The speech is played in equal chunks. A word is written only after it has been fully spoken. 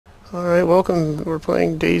Alright, welcome. We're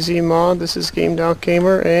playing DayZ mod. This is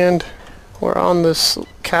Gamer, and we're on this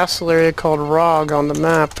castle area called Rog on the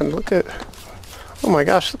map. And look at, oh my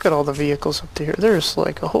gosh, look at all the vehicles up there. There's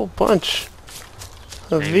like a whole bunch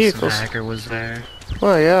of Maybe some vehicles. hacker was there.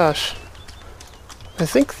 My gosh. I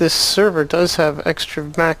think this server does have extra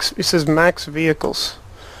max, it says max vehicles.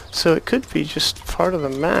 So it could be just part of the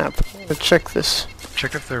map. Let's check this.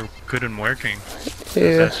 Check if they're good and working. 'Cause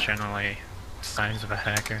Yeah. that's generally signs of a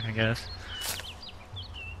hacker, I guess.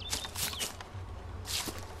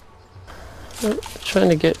 I'm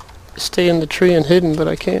trying to stay in the tree and hidden, but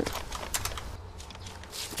I can't.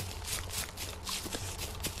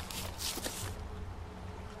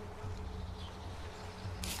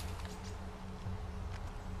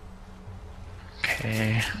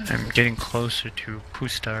 Okay, I'm getting closer to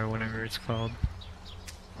Pusta or whatever it's called.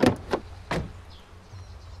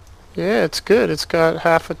 Yeah, it's good. It's got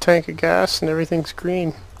half a tank of gas and everything's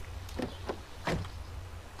green.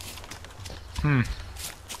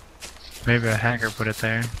 Maybe a hacker put it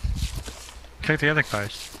there. Check the other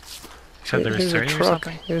cars. You said there was Here's a 30 or truck.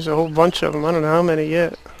 something? There's a whole bunch of them. I don't know how many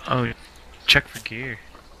yet. Oh, check for gear.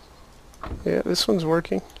 Yeah, this one's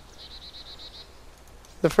working.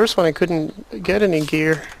 The first one I couldn't get any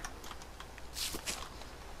gear.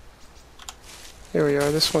 Here we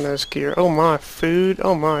are. This one has gear. Oh my, food.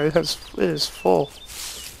 Oh my, it is full.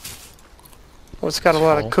 Well, it's got a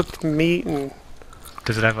lot of cooked meat and...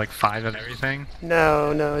 Does it have like 5 of everything?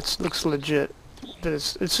 No, it looks legit. But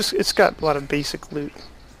it's got a lot of basic loot.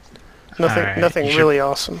 Nothing really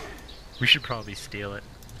awesome. We should probably steal it.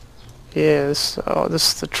 Yeah, this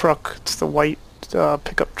is the truck. It's the white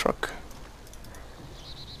pickup truck.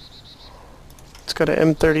 It's got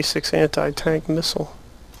an M36 anti-tank missile.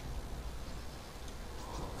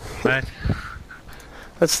 What?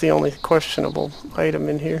 That's the only questionable item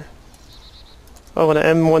in here. Oh, and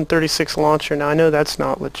an M136 launcher. Now I know that's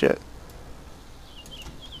not legit.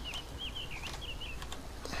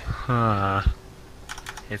 Huh.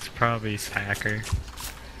 It's probably hacker.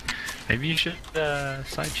 Maybe you should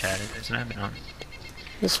side chat it. There's an admin on.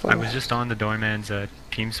 This one. I was just on the doorman's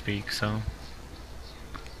TeamSpeak, so...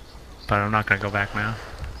 But I'm not gonna go back now.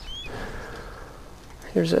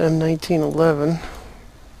 Here's an M1911.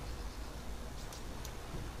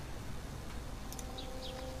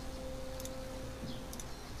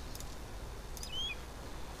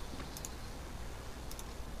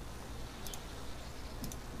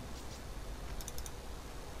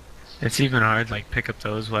 It's even hard like pick up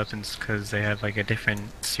those weapons because they have like a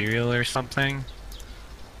different serial or something.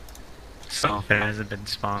 So if it hasn't been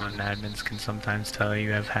spawned, admins can sometimes tell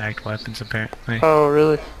you have hacked weapons apparently. Oh,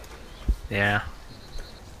 really? Yeah.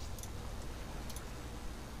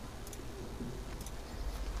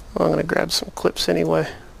 Well, I'm gonna grab some clips anyway.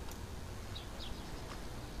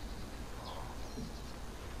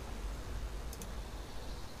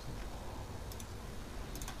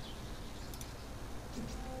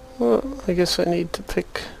 Well, I guess I need to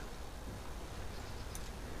pick...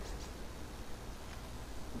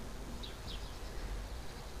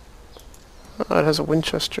 Oh, it has a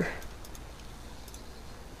Winchester.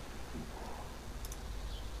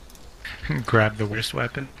 Grab the worst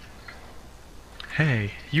weapon.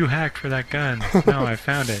 Hey, you hacked for that gun. No, I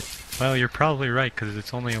found it. Well, you're probably right because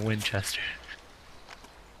it's only a Winchester.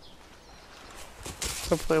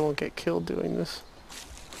 Hopefully I won't get killed doing this.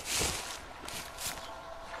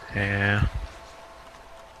 Yeah.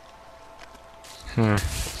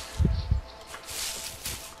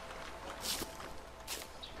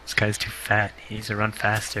 This guy's too fat. He needs to run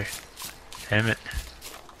faster. Damn it.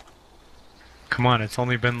 Come on, it's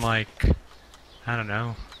only been like, I don't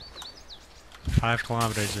know, 5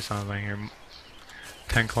 kilometers or something, or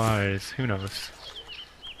 10 kilometers, who knows.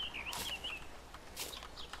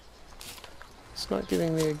 It's not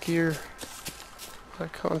giving me a gear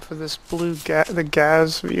icon for this blue the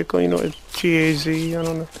gas vehicle, you know, it's GAZ, I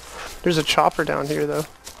don't know. There's a chopper down here though.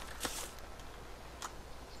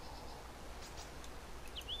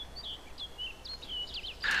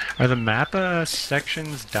 Are the map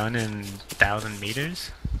sections done in 1,000 meters?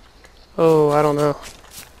 Oh, I don't know.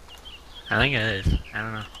 I think it is, I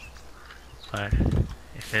don't know. But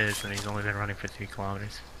if it is, then he's only been running for 3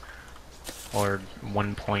 kilometers. Or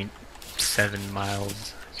 1.7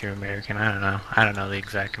 miles if you're American, I don't know. I don't know the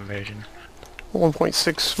exact conversion.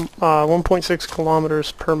 1.6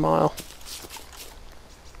 kilometers per mile.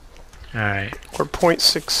 Alright. Or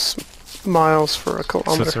 0.6 miles for a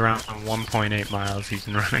kilometer. So it's around 1.8 miles he's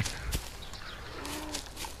been running.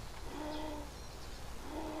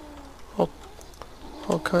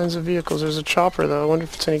 All kinds of vehicles. There's a chopper though. I wonder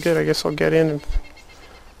if it's any good. I guess I'll get in and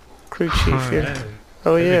crew chief here.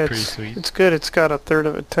 Oh That'd yeah, be pretty sweet. it's good. It's got a third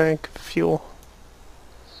of a tank of fuel.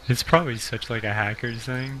 It's probably such like a hacker's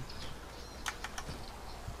thing.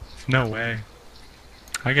 No way.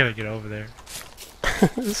 I gotta get over there.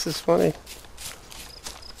 This is funny.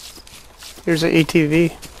 Here's an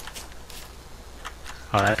ATV.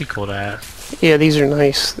 Oh, that'd be cool to have. Yeah, these are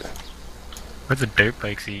nice. Where's the dirt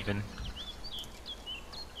bikes even?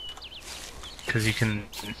 Because you can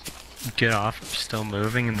get off still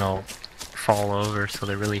moving and they'll fall over, so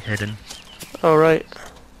they're really hidden. All right.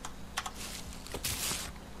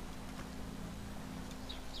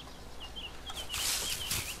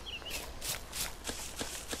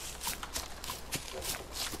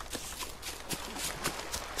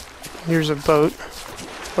 Here's a boat.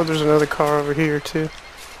 Oh, there's another car over here too.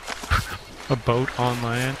 A boat on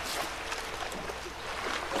land?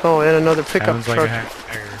 Oh, and another pickup Sounds like truck. a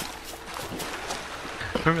hacker.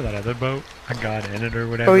 Remember that other boat? I got in it or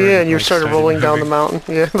whatever. Oh yeah, and it, you like, started rolling down the moving.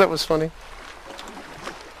 mountain. Yeah, that was funny.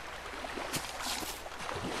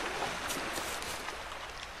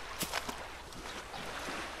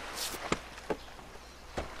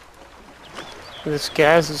 This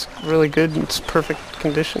gas is really good in its perfect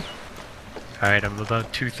condition. Alright, I'm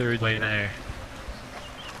about 2/3 way there.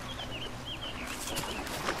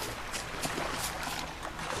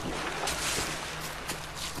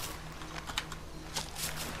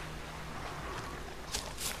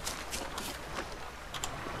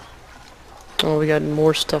 Oh, we got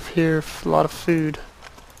more stuff here. A lot of food.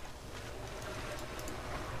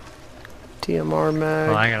 TMR mag.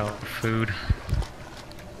 Well, I got a lot of food.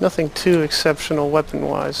 Nothing too exceptional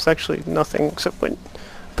weapon-wise. Actually, nothing except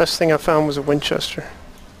best thing I found was a Winchester.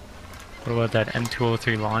 What about that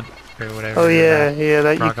M203 launch or whatever? Oh yeah, that yeah.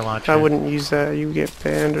 That rocket I launcher? wouldn't use that. You get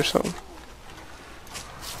banned or something.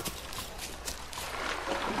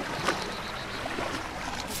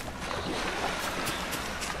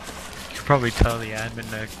 You could probably tell the admin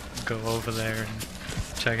to go over there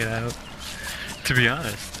and check it out. To be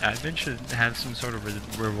honest, admin should have some sort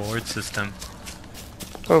of reward system.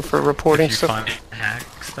 Oh, for reporting if you stuff. find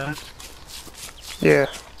hack stuff, Yeah.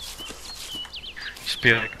 just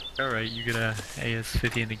be like, alright, you get a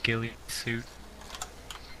AS-50 and a ghillie suit.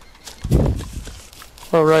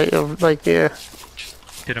 Oh right. Oh, like yeah.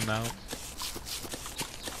 Just get them out.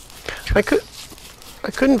 I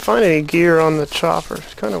couldn't find any gear on the chopper.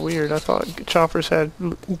 It's kind of weird. I thought choppers had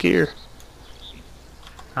gear.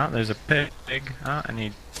 Oh, there's a pig. Oh, I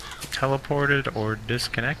need teleported or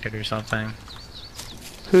disconnected or something.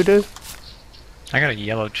 Who did? I got a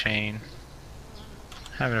yellow chain.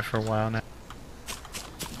 Having it for a while now.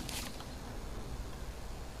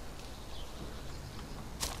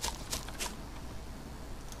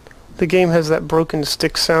 The game has that broken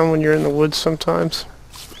stick sound when you're in the woods sometimes.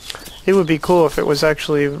 It would be cool if it was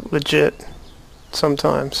actually legit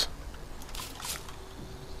sometimes.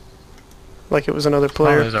 Like it was another Oh,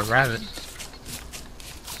 player. there's a rabbit.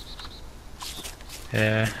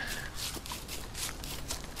 Yeah.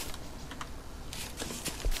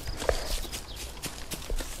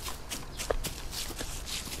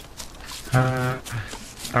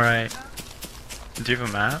 Alright. Do you have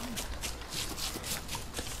a map?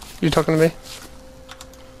 You talking to me?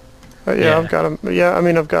 Yeah, Yeah. I've got a. Yeah, I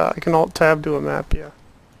mean, I can alt tab to a map. Yeah.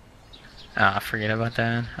 Ah, forget about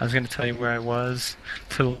that. I was gonna tell you where I was.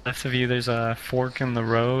 To the left of you, there's a fork in the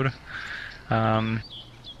road.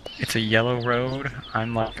 It's a yellow road.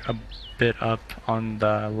 I'm like a bit up on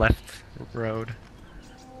the left road.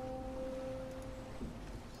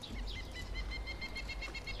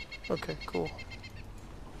 Okay, cool.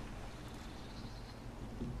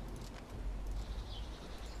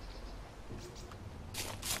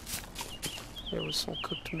 There was some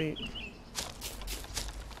cooked meat.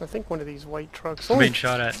 I think one of these white trucks. I'm being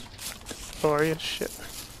shot at. Oh, are you? Shit.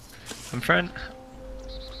 I'm friend.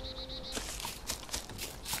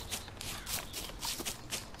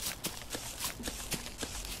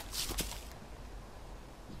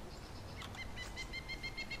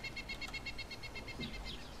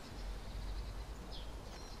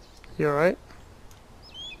 You alright?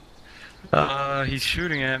 He's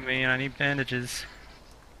shooting at me and I need bandages.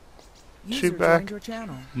 Shoot back. Your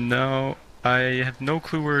channel. No, I have no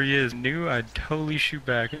clue where he is. Knew I'd totally shoot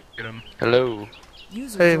back at him. Hello.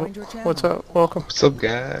 User Hey, joined your channel. what's up? Welcome. What's up,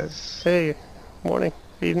 guys? Hey, morning,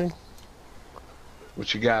 evening.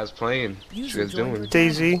 What you guys playing? What you User guys joined doing? your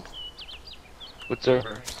channel. DayZ, What's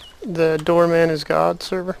over? the Doorman is God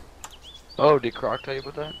server. Oh, did Croc tell you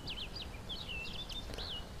about that?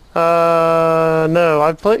 No,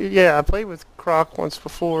 I played. Yeah, I played with Croc once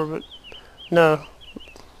before, but no.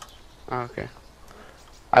 Oh, okay.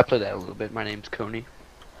 I played that a little bit. My name's Coney.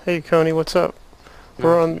 Hey, Coney, what's up?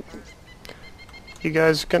 We're on. You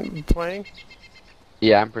guys playing?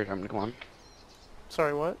 Yeah, I'm pretty sure I'm gonna come on.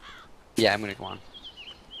 Sorry, what? Yeah, I'm gonna come on.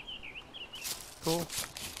 Cool.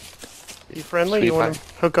 You friendly? Sweet You want to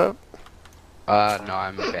hook up? No,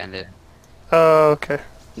 I'm a bandit. Oh, okay.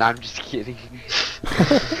 No, I'm just kidding.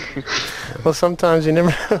 Well, sometimes you never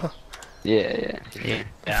know. Yeah. Yeah,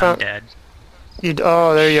 I'm found- dead.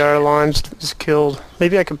 Oh, there you are. Limes is killed.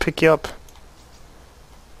 Maybe I can pick you up.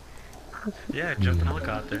 Yeah, jump in a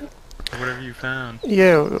helicopter. Or whatever you found.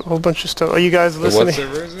 Yeah, a whole bunch of stuff. Are you guys What listening?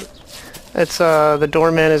 server is it? It's the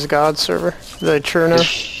Doorman is God server. The Churno.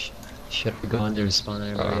 Should we go under and spawn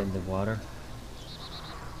everybody in the water?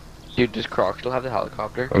 Dude, does Croc still have the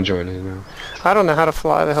helicopter? I'm joining now. I don't know how to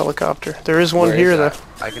fly the helicopter. There is one Where here is though. that?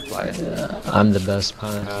 I can fly it. I'm the best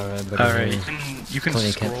pilot. Alright, you can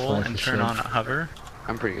Tony can't scroll fly and for turn shit. on hover,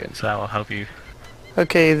 I'm pretty good. so that will help you.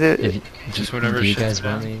 Okay, Just whatever Do you shit's guys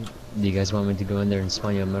want down. me? Do you guys want me to go in there and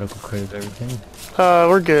spawn you a medical crate of everything?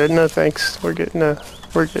 we're good. No thanks. We're good. No,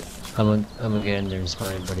 we're good. I'm gonna get in there and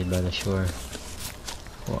spawn everybody by the shore.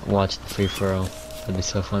 Watch the free for all. That'd be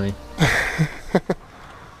so funny.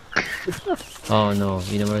 Oh no!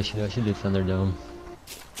 You know what I should do? I should do Thunderdome.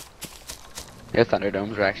 Yeah,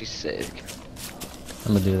 Thunderdomes are actually sick.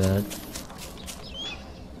 I'm gonna do that.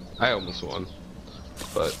 I almost won,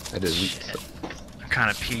 but I didn't. I'm kind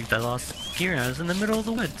of peeved I lost here. I was in the middle of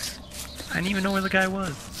the woods. I didn't even know where the guy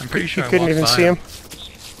was. I'm pretty sure You I couldn't walked even by see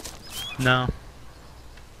him. No.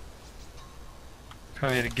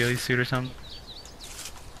 Probably had a ghillie suit or something.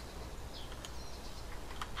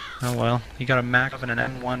 Oh well, he got a Mac and an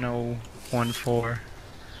M1014.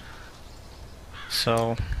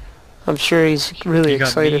 So I'm sure he's really he got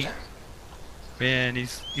excited. me. Yeah, and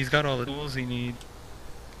he's got all the tools he needs.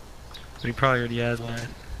 But he probably already has one.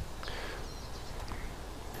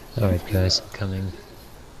 Alright guys, I'm coming.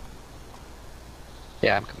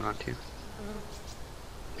 Yeah, I'm coming on too.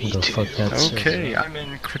 Go fuck that Okay, server. I'm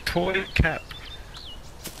in Kratoy Cap.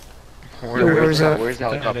 Where's that? Where's the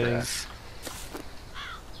That helicopter at? is.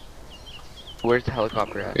 Where's the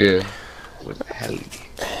helicopter at? Yeah. With the heli.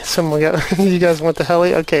 Someone got. You guys want the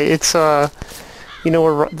heli? Okay, it's you know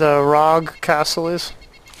where the Rog Castle is?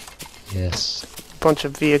 Yes. Bunch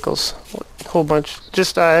of vehicles, whole bunch.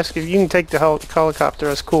 Just ask if you can take the helicopter.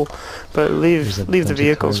 That's cool, but There's a leave the bunch of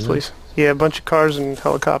vehicles, cars please. Yeah, a bunch of cars and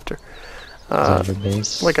helicopter. Is that your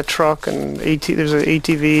base? Like a truck and there's an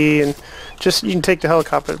ATV and just you can take the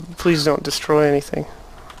helicopter. Please don't destroy anything.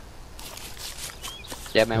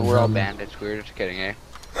 Yeah, man, we're all bandits. We're just kidding, eh?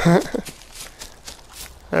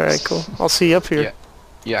 All right, cool. I'll see you up here. Yeah.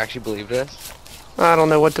 You actually believe this? I don't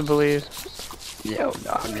know what to believe. Yo,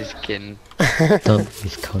 no, I'm just kidding. Don't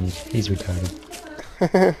believe Coney. He's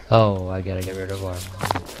retarded. Oh, I gotta get rid of our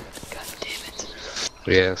mom. God damn it.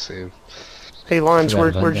 Yeah, same. Hey, Limes, Forgot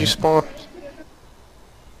about where'd you that. spawn?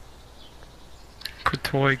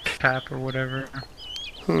 Kratoy Cap or whatever.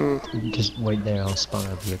 Just wait there, I'll spawn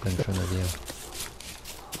a vehicle in front of you.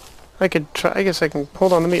 I could try. I guess I can.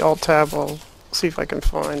 Hold on. Let me alt tab. I'll see if I can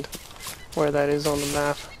find where that is on the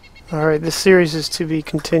map. All right. This series is to be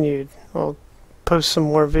continued. I'll post some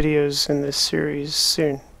more videos in this series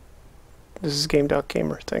soon. This is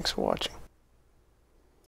Gamer. Thanks for watching.